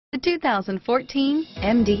The 2014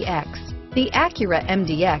 MDX. The Acura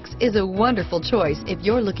MDX is a wonderful choice if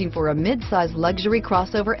you're looking for a mid-size luxury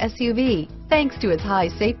crossover SUV. Thanks to its high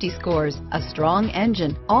safety scores, a strong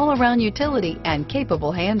engine, all-around utility, and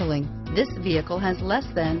capable handling, this vehicle has less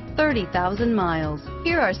than 30,000 miles.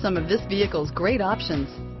 Here are some of this vehicle's great options: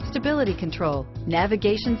 stability control,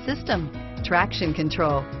 navigation system, traction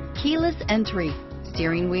control, keyless entry,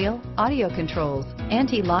 steering wheel audio controls,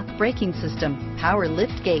 anti-lock braking system, power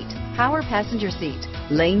liftgate, power passenger seat,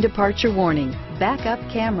 lane departure warning, backup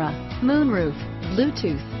camera, moonroof,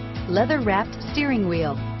 Bluetooth, leather-wrapped steering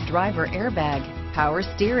wheel, driver airbag, power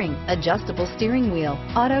steering, adjustable steering wheel,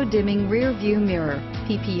 auto-dimming rear view mirror,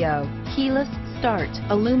 PPO, keyless start,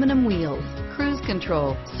 aluminum wheels, cruise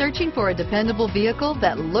control. Searching for a dependable vehicle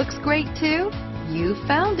that looks great too? You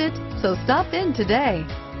found it, so stop in today.